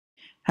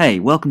Hey,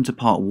 welcome to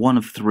part 1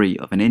 of 3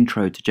 of an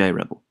intro to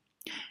JRebel.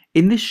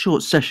 In this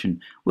short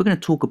session, we're going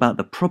to talk about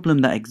the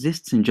problem that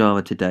exists in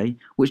Java today,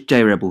 which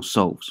JRebel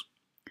solves.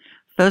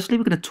 Firstly,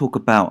 we're going to talk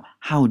about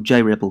how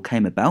JRebel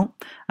came about,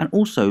 and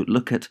also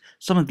look at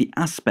some of the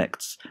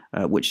aspects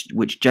which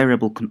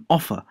JRebel can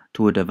offer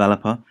to a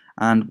developer,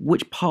 and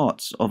which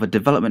parts of a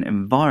development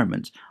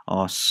environment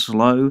are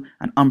slow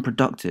and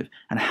unproductive,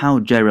 and how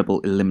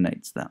JRebel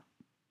eliminates that.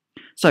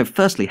 So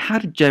firstly, how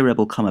did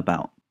JRebel come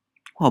about?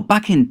 Well,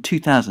 back in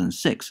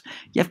 2006,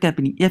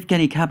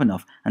 Yevgeny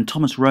Kabanov and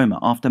Thomas Romer,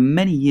 after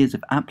many years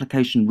of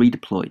application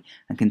redeploy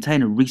and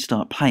container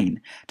restart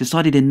plain,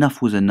 decided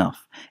enough was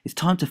enough. It's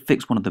time to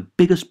fix one of the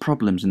biggest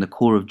problems in the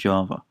core of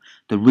Java,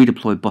 the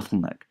redeploy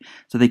bottleneck.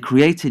 So they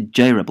created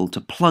JRebel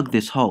to plug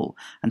this hole,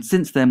 and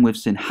since then we've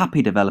seen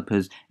happy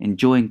developers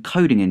enjoying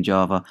coding in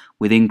Java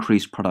with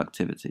increased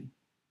productivity.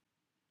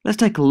 Let's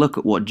take a look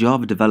at what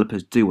Java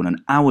developers do on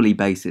an hourly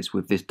basis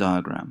with this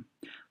diagram.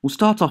 We'll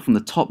start off on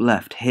the top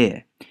left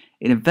here.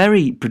 In a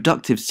very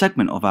productive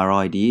segment of our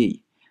IDE,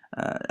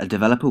 a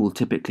developer will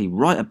typically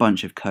write a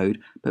bunch of code,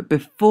 but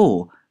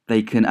before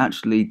they can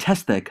actually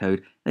test their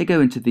code, they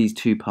go into these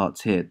two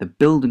parts here, the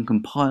build and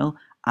compile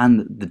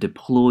and the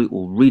deploy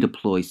or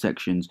redeploy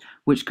sections,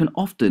 which can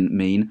often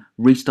mean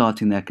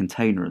restarting their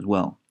container as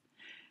well.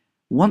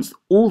 Once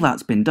all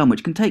that's been done,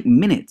 which can take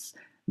minutes,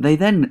 they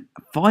then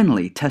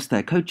finally test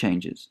their code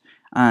changes,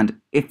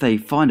 and if they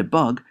find a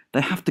bug,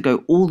 they have to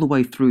go all the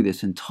way through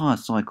this entire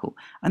cycle,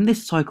 and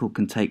this cycle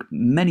can take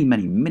many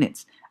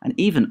minutes, and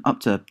even up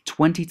to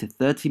 20 to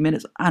 30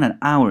 minutes and an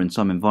hour in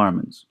some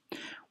environments.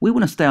 We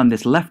want to stay on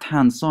this left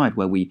hand side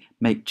where we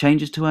make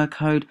changes to our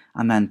code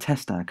and then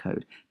test our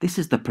code. This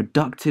is the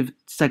productive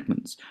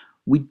segments.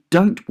 We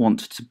don't want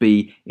to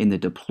be in the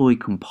deploy,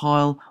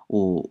 compile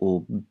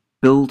or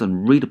build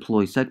and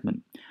redeploy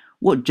segment.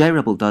 What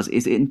JRebel does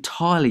is it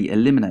entirely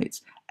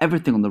eliminates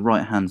everything on the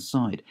right hand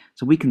side,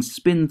 so we can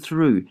spin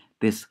through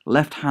this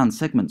left hand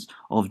segments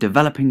of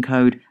developing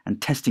code and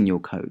testing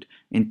your code,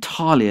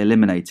 entirely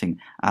eliminating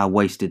our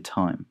wasted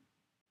time.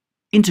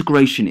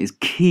 Integration is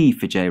key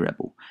for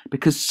JRebel.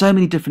 Because so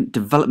many different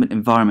development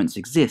environments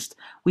exist,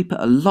 we put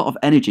a lot of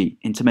energy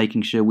into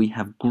making sure we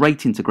have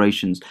great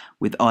integrations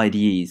with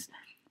IDEs.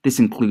 This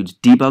includes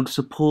debug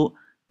support,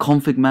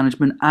 config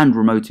management and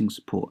remoting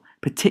support,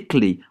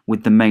 particularly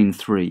with the main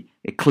three,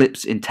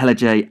 Eclipse,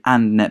 IntelliJ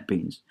and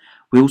NetBeans.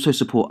 We also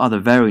support other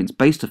variants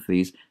based off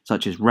these,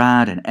 such as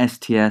RAD and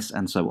STS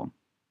and so on.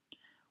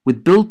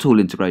 With build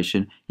tool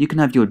integration, you can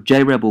have your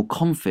JRebel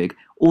config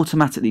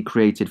automatically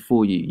created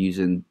for you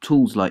using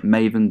tools like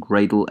Maven,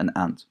 Gradle and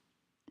Ant.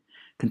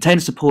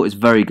 Container support is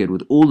very good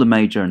with all the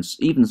major and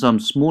even some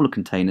smaller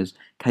containers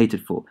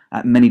catered for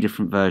at many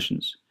different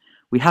versions.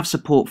 We have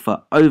support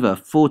for over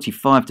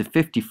 45 to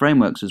 50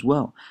 frameworks as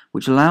well,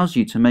 which allows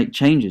you to make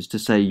changes to,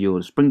 say,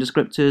 your Spring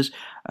descriptors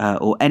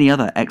or any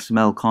other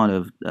XML kind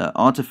of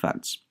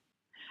artifacts.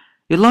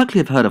 You'll likely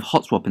have heard of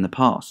HotSwap in the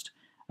past,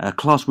 a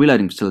class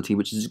reloading facility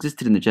which has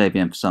existed in the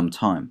JVM for some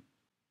time.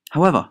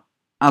 However,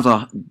 as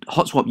a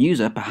HotSwap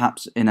user,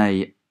 perhaps in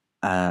a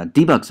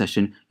debug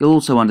session, you'll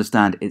also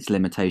understand its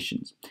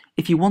limitations.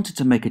 If you wanted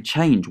to make a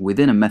change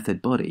within a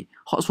method body,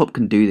 HotSwap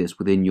can do this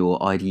within your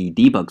IDE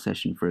debug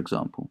session, for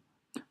example.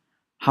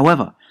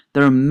 However,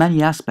 there are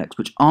many aspects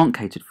which aren't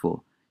catered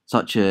for,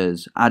 such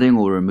as adding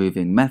or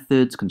removing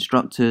methods,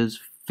 constructors,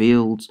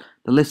 fields,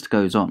 the list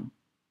goes on.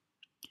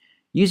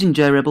 Using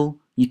JRebel,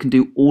 you can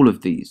do all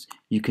of these.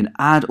 You can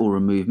add or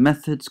remove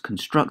methods,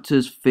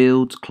 constructors,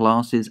 fields,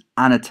 classes,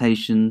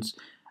 annotations,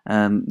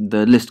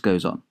 the list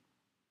goes on.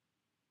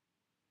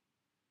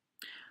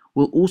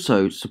 We'll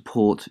also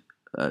support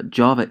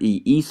Java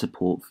EE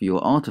support for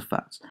your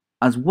artifacts,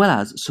 as well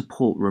as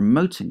support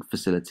remoting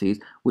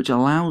facilities, which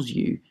allows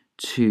you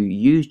to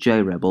use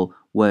JRebel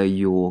where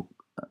your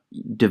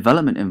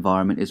development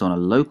environment is on a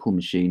local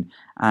machine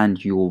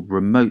and your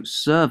remote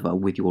server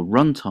with your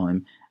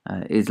runtime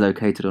is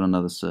located on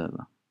another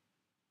server.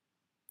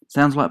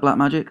 Sounds like black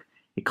magic?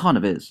 It kind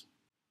of is.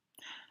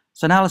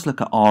 So now let's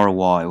look at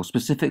ROI, or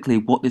specifically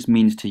what this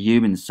means to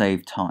you in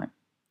saved time.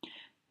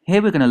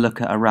 Here we're going to look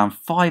at around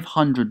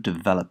 500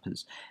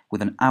 developers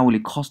with an hourly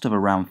cost of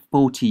around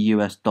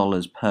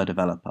 $40 per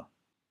developer.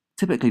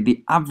 Typically,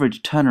 the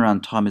average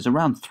turnaround time is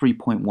around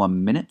 3.1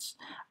 minutes,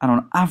 and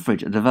on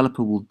average, a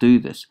developer will do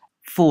this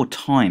 4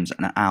 times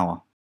an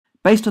hour.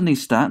 Based on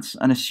these stats,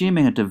 and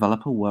assuming a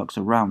developer works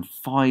around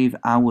 5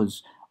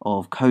 hours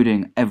of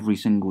coding every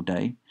single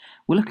day,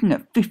 we're looking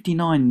at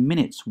 59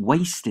 minutes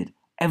wasted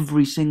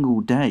every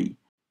single day.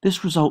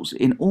 This results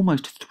in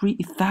almost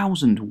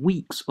 3,000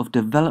 weeks of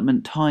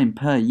development time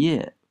per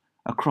year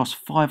across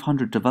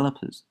 500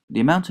 developers. The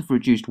amount of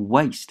reduced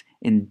waste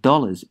in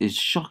dollars is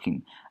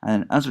shocking,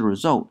 and as a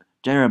result,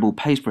 JRebel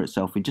pays for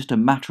itself in just a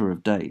matter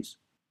of days.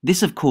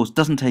 This of course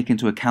doesn't take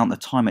into account the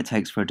time it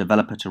takes for a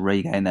developer to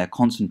regain their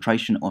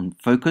concentration on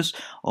focus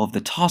of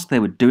the task they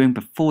were doing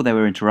before they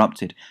were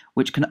interrupted,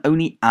 which can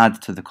only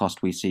add to the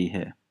cost we see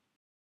here.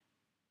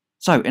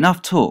 So,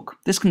 enough talk.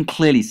 This can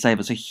clearly save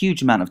us a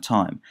huge amount of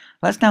time.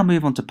 Let's now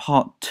move on to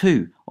part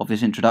 2 of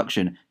this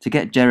introduction to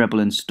get JRebel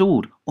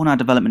installed on our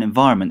development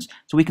environments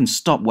so we can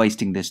stop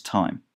wasting this time.